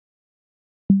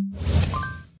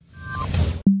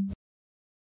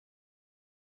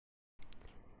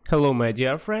Hello my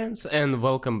dear friends and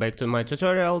welcome back to my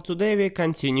tutorial. Today we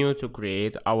continue to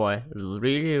create our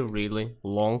really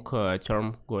long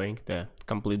term going the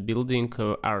complete building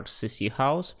RCC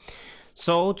house.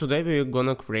 So today we're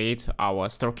gonna create our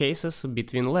staircases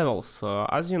between levels.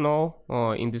 As you know,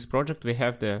 in this project we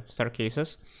have the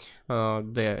staircases,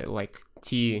 the like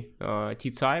T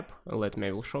type. Let me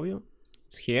I will show you.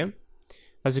 It's here.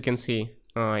 As you can see,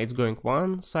 it's going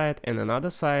one side and another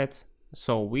side.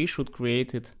 So we should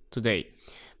create it today,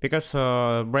 because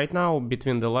right now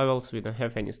between the levels we don't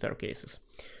have any staircases.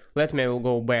 Let me I will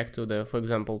go back to the, for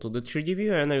example, to the 3D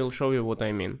view, and I will show you what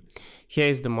I mean. Here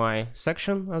is my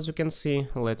section, as you can see.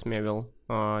 Let me I will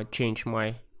change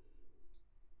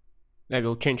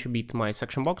a bit my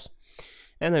section box,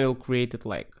 and I will create it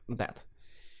like that.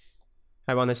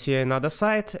 I wanna see another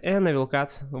side, and I will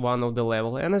cut one of the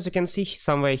level, and as you can see,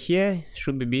 somewhere here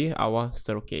should be our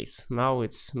staircase. Now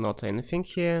it's not anything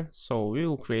here, so we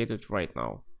will create it right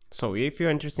now. So if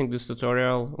you're interested in this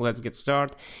tutorial, let's get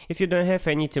started. If you don't have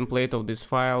any template of these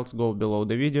files, go below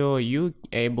the video, you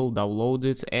able download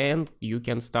it, and you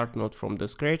can start not from the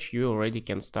scratch, you already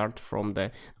can start from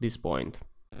this point.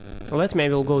 Let me I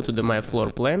will go to my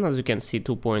floor plan. As you can see,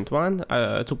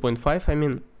 2.5 I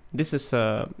mean. This is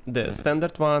the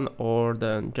standard one or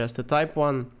just the type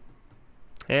one,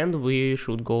 and we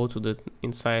should go to the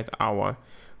inside our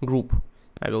group.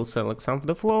 I will select some of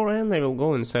the floor and I will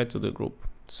go inside to the group.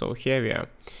 So here we are.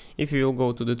 If you will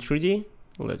go to the 3D,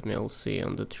 let me see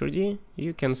on the 3D,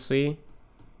 you can see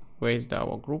where is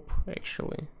our group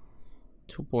actually.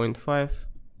 2.5.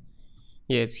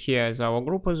 Yeah, it's here is our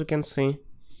group, as you can see,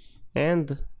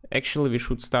 and actually we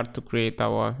should start to create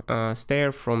our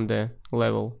stair from the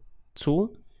level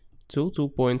 2 to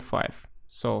 2.5.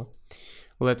 So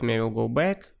let me I will go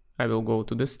back. I will go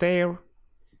to the stair,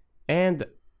 and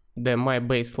my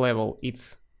base level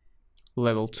it's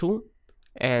level 2,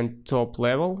 and top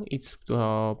level it's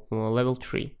level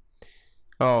 3.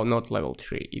 Oh, not level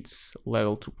 3, it's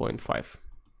level 2.5.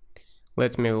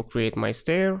 Let me I will create my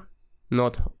stair,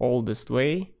 not oldest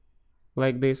way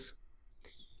like this.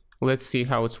 Let's see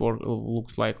how it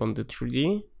looks like on the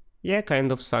 3D. Yeah,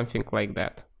 kind of something like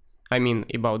that. I mean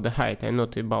about the height, and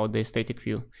not about the aesthetic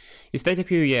view. Aesthetic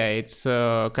view, yeah, it's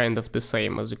kind of the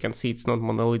same. As you can see, it's not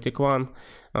monolithic one.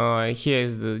 Here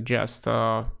is just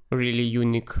really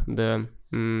unique the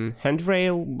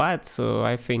handrail, but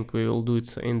I think we will do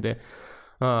it in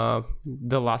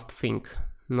the last thing,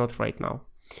 not right now.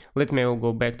 Let me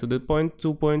go back to the point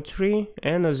 2.3,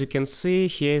 and as you can see,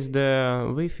 here's the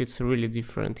width. It's really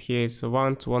different. Here is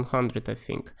 1 to 100, I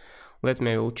think. Let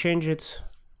me will change it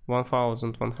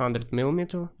 1100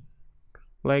 millimeter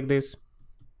like this,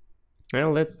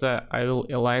 and I will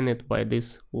align it by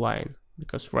this line,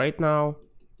 because right now,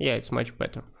 yeah, it's much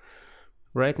better.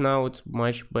 Right now it's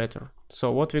much better.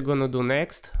 So what we're gonna do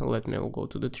next? Let me go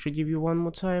to the 3D view one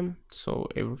more time, so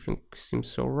everything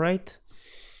seems all right.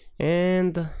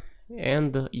 And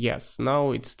yes,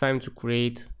 now it's time to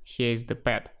create. Here is the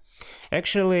pad.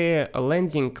 Actually, a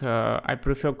landing I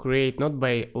prefer create not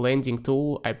by landing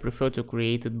tool. I prefer to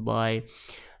create it by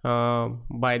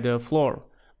the floor.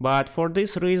 But for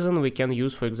this reason, we can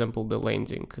use, for example, the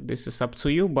landing. This is up to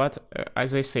you. But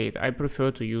as I said, I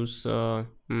prefer to use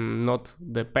not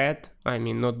the pad. I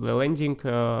mean, not the landing.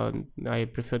 I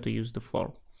prefer to use the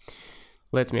floor.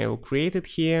 Let me I will create it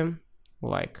here.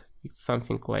 Like it's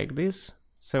something like this.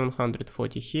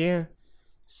 740 here.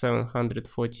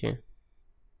 740.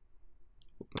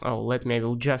 Oh, let me I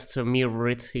will just mirror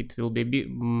it. It will be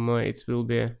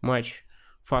much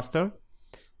faster.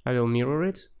 I will mirror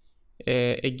it.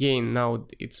 Again, now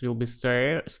it will be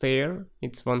stair.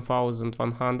 It's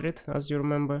 1100, as you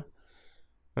remember.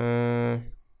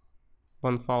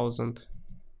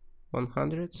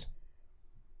 1100.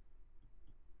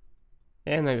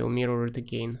 And I will mirror it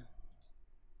again.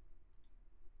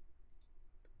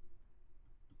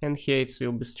 And here it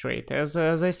will be straight. As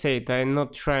I said, I'm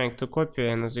not trying to copy,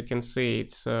 and as you can see,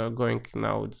 it's going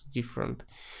now. It's different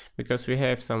because we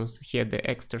have some here the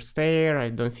extra stair. I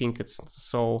don't think it's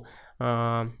so.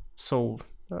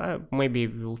 Maybe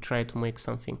we'll try to make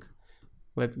something.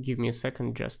 Give me a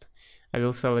second. Just I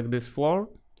will select this floor.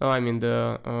 Oh, I mean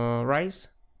the rise.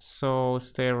 So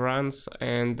stair runs,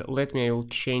 and let me I will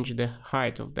change the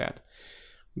height of that,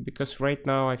 because right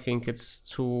now I think it's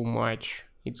too much.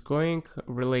 It's going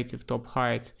relative top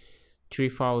height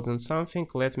 3000 something.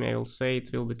 Let me I will say it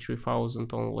will be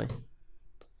 3000 only.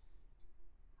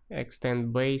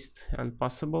 Extend based and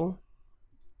possible.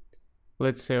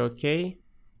 Let's say okay.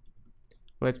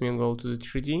 Let me go to the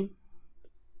 3D.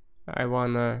 I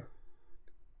wanna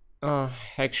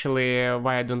Actually,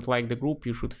 why I don't like the group,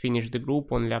 you should finish the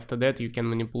group, only after that you can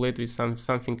manipulate with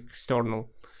something external.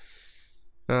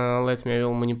 Let me, I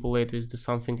will manipulate with the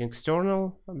something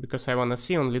external, because I wanna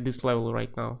see only this level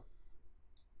right now.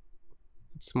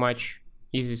 It's much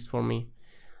easiest for me.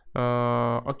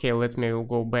 Okay, let me, I will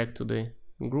go back to the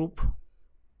group.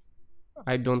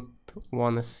 I don't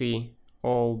wanna see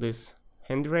all this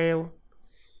handrail.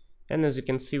 And as you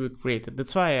can see, we created.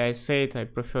 That's why I said I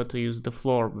prefer to use the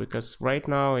floor, because right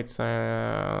now it's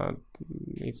not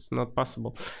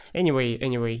possible.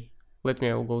 Anyway, let me,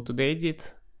 I'll go to the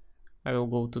edit. I will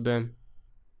go to the,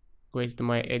 where's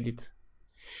my edit?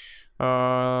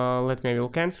 Let me, I will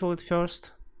cancel it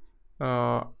first.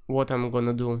 What I'm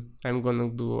gonna do? I'm gonna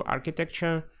do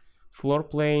architecture, floor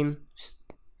plane.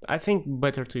 I think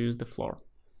better to use the floor.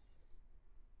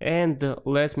 And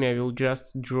let me, I will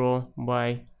just draw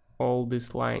by all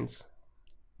these lines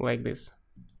like this.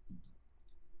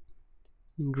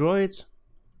 Draw it.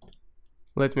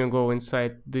 Let me go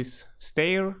inside this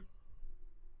stair.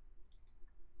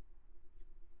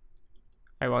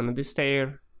 I want this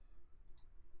stair.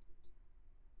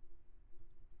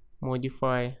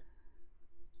 Modify.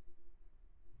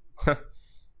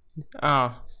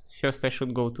 First I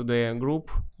should go to the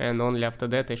group, and only after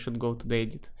that I should go to the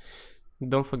edit.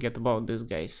 Don't forget about this,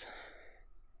 guys.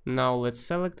 Now let's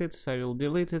select it. I will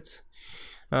delete it.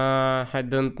 I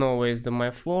don't know where's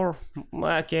my floor.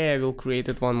 Okay, I will create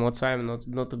it one more time.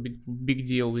 Not a big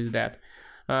deal with that.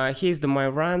 Here's my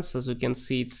runs. As you can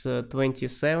see, it's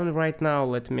 27 right now.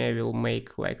 Let me, I will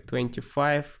make like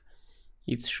 25.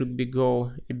 It should be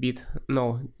go a bit,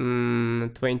 no,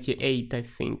 28 I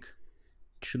think.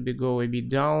 It should be go a bit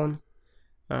down.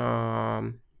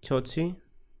 30.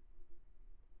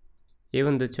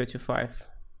 Even the 35.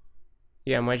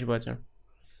 Yeah, much better.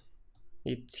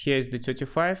 Here is the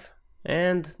 35,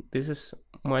 and this is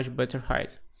much better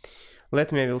height.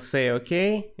 Let me, I will say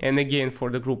okay, and again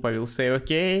for the group I will say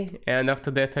okay, and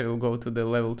after that I will go to the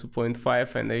level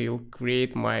 2.5 and I will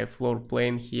create my floor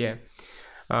plane here.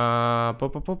 How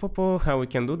we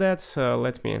can do that?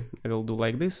 Let me, I will do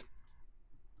like this.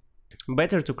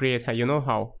 Better to create, you know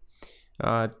how?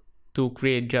 To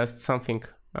create just something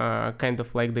kind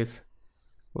of like this.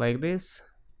 Like this.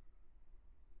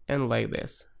 And like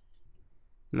this.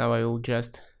 Now I will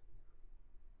just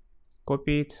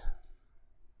copy it.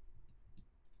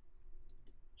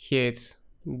 Here it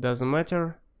doesn't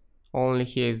matter. Only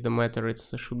here is the matter. It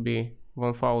should be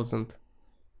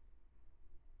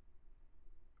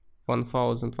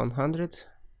 1100.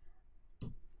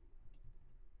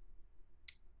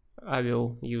 I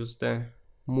will use the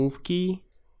move key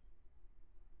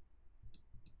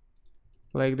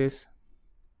like this.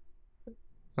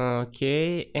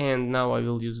 Okay, and now I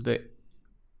will use the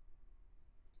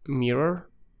mirror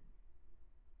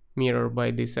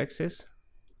by this axis.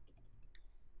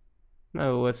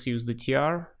 Now let's use the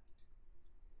TR.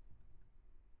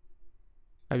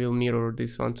 I will mirror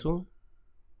this one too,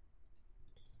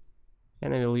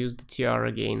 and I will use the TR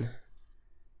again.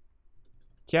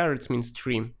 TR, it means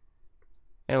trim,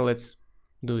 and let's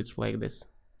do it like this.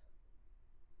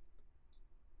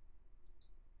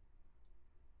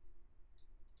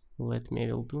 Let me,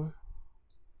 I will do.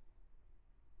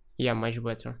 Yeah, much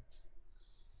better.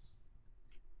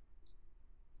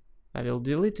 I will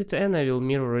delete it and I will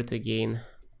mirror it again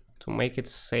to make it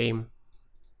same.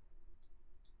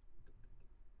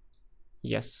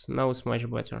 Yes, now it's much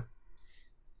better.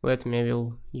 Let me, I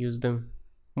will use the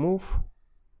move,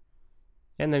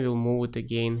 and I will move it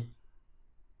again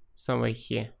somewhere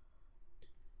here.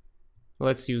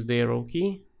 Let's use the arrow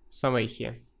key somewhere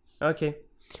here. Okay.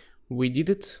 We did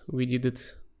it.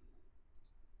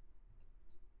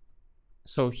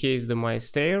 So here is my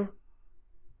stair.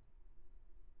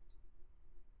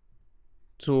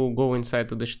 To go inside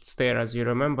to the stair, as you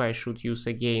remember, I should use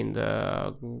again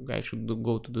I should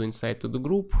go to the inside to the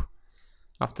group.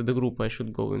 After the group I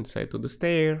should go inside to the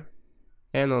stair,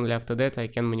 and only after that I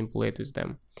can manipulate with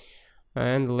them.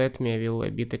 And let me, I will a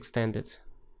bit extend it.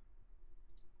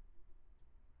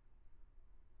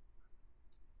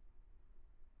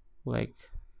 Like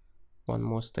one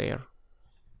more stair.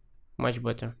 Much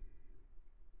better.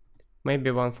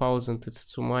 Maybe 1000 it's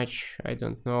too much, I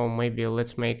don't know. Maybe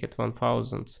let's make it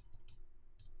 1000.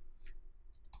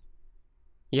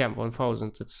 Yeah,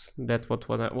 1000, it's that what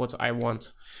I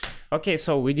want. Okay,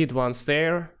 so we did one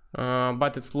stair,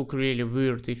 but it's look really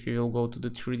weird if you will go to the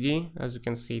 3D. As you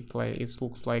can see, it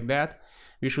looks like that.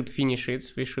 We should finish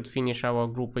it. We should finish our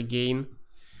group again.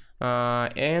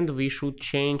 And we should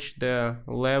change the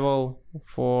level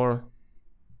for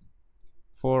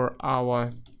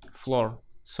our floor.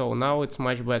 So now it's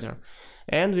much better.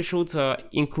 And we should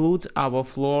include our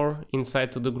floor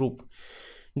inside to the group.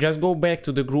 Just go back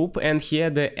to the group and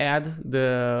here add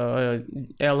the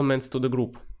elements to the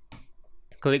group.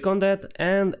 Click on that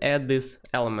and add this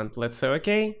element. Let's say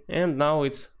okay, and now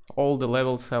it's all the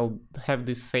levels have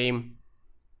this same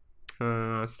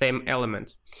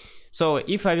element. So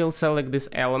if I will select this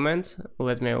element,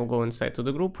 let me go inside to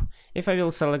the group. If I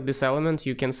will select this element,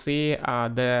 you can see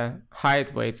the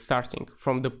height where it's starting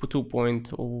from the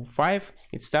 2.05.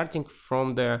 It's starting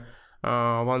from the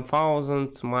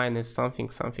 1000 minus something.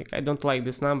 I don't like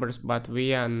these numbers, but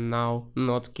we are now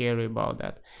not care about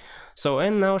that. So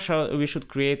and now we should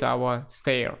create our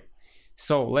stair.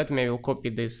 So let me, I will copy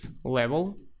this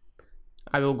level.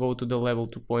 I will go to the level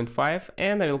 2.5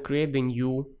 and I will create the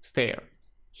new stair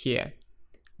here.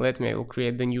 Let me, I will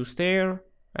create the new stair.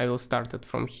 I will start it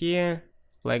from here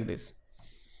like this.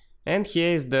 And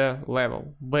here is the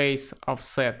level. Base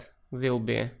offset will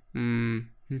be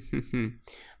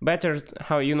better.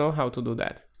 How you know how to do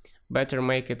that? Better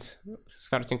make it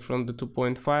starting from the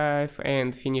 2.5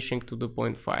 and finishing to the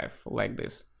 0.5 like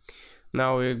this.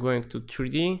 Now we're going to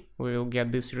 3D. We will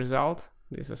get this result.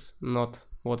 This is not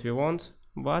what we want,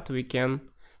 but we can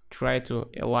try to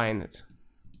align it.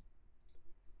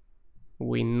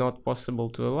 We're not possible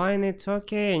to align it.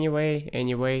 Okay,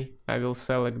 anyway, I will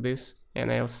select this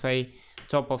and I'll say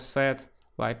top offset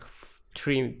like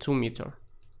 2 meter.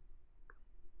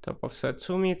 Top offset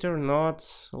 2 meter, not,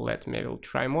 let me, I will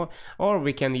try more. Or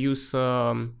we can use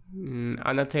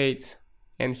annotate,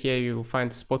 and here you will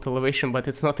find spot elevation, but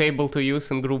it's not able to use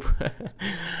in group.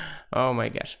 Oh my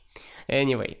gosh.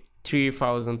 Anyway,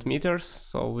 3000 meters,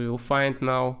 so we will find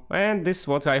now, and this is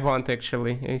what I want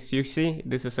actually. As you see,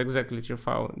 this is exactly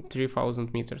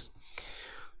 3000 meters.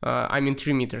 I mean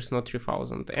 3 meters, not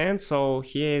 3000. And so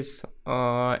here is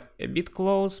a bit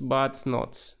close, but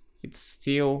not. It's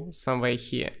still somewhere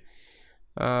here.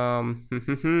 How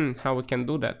we can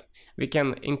do that? We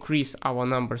can increase our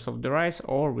numbers of the rise,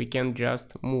 or we can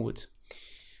just move it.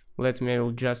 Let me, I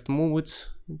will just move it.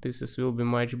 This will be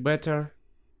much better.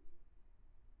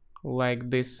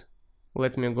 Like this.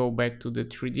 Let me go back to the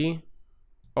 3D.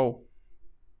 Oh,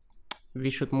 we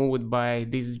should move it by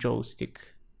this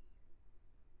joystick.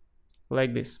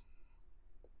 Like this.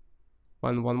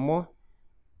 One more.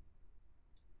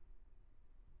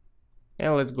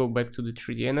 And let's go back to the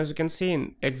 3D, and as you can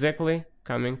see, exactly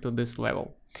coming to this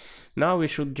level. Now we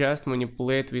should just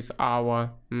manipulate with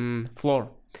our floor.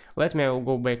 Let me, I will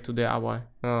go back to our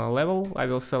level. I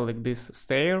will select this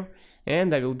stair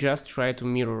and I will just try to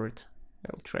mirror it.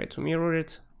 I'll try to mirror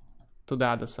it to the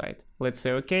other side. Let's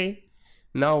say okay.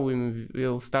 Now we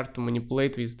will start to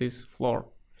manipulate with this floor.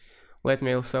 Let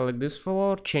me, I'll select this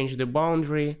floor, change the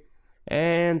boundary,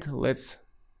 and let's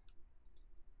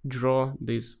draw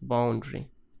this boundary.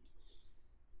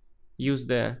 Use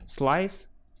the slice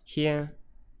here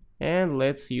and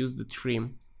let's use the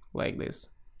trim like this.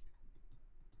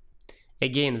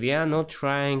 Again, we are not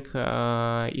trying,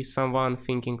 if someone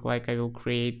thinking like I will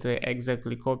create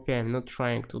exactly copy, I'm not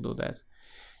trying to do that.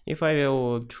 If I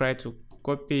will try to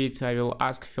copy it, I will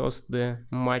ask first the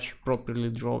match properly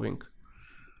drawing.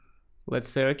 Let's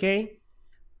say okay.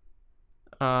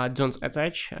 Don't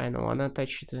attach, I don't wanna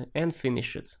attach it, and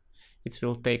finish it. It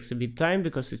will take a bit time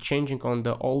because it's changing on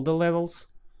all the levels.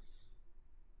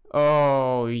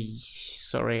 Oh,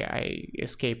 sorry, I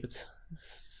escaped it.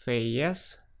 Say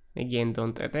yes. Again,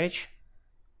 don't attach.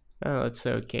 Let's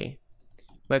say okay.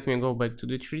 Let me go back to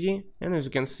the 3D, and as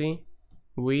you can see,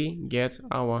 we get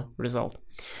our result.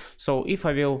 So if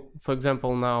I will, for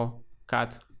example, now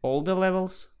cut all the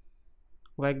levels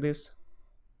like this,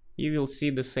 you will see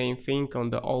the same thing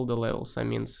on all the levels. I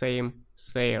mean, same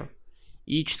stair.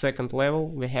 Each second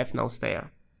level we have now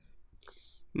stair.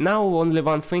 Now only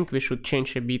one thing, we should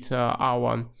change a bit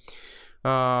our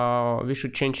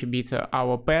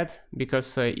path,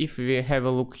 because if we have a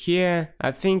look here,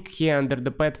 I think here under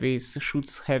the path we should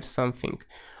have something,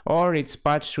 or its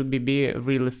path should be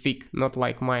really thick, not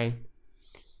like mine.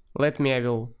 Let me, I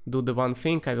will do the one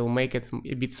thing, I will make it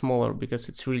a bit smaller because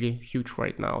it's really huge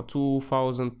right now.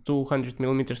 2200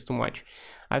 millimeters too much.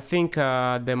 I think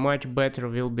the much better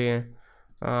will be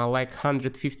like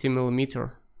 150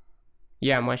 millimeter.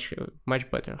 Yeah, much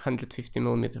better, 150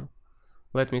 millimeter.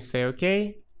 Let me say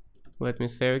okay. Let me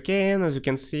say okay, and as you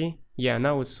can see, yeah,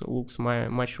 now it looks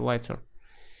much lighter.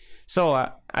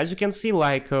 So as you can see,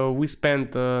 like we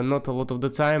spent not a lot of the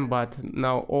time, but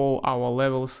now all our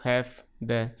levels have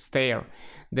the stair.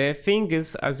 The thing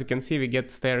is, as you can see, we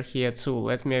get stair here too.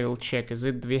 Let me, I will check. Is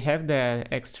it we have the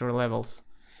extra levels?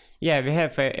 Yeah, we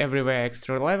have everywhere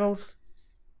extra levels.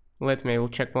 Let me, I will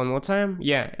check one more time.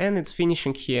 Yeah, and it's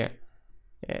finishing here.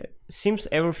 Seems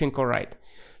everything alright.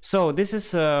 So this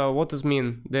is what it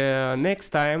means. The next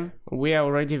time we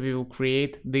will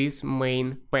create these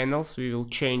main panels. We will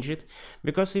change it,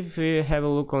 because if we have a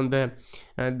look on the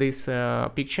this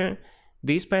picture,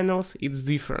 these panels, it's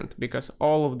different, because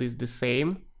all of this the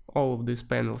same, all of these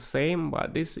panels same,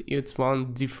 but this it's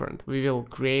one different. We will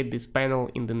create this panel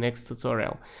in the next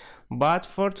tutorial. But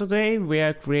for today we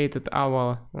have created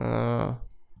our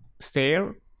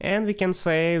stair, and we can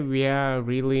say we are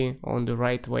really on the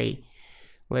right way.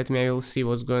 Let me, I will see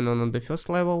what's going on the first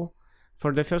level.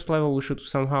 For the first level we should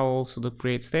somehow also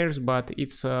create stairs, but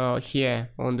it's here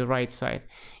on the right side.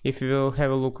 If you will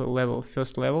have a look at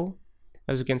first level,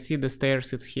 as you can see the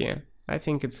stairs, it's here. I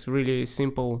think it's really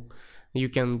simple. You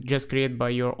can just create by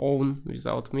your own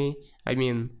without me. I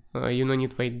mean, you don't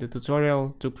need to wait the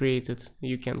tutorial to create it.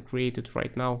 You can create it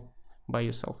right now by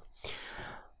yourself.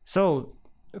 So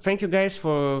thank you guys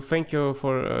for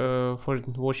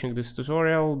watching this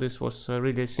tutorial. This was a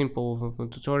really simple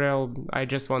tutorial. I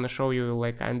just want to show you,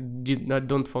 like, I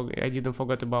didn't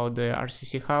forget about the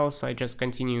RCC house. I just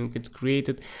continuing it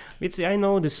created. I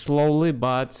know this slowly,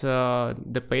 but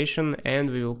the patient, and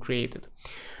we will create it.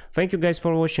 Thank you guys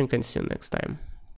for watching, and see you next time.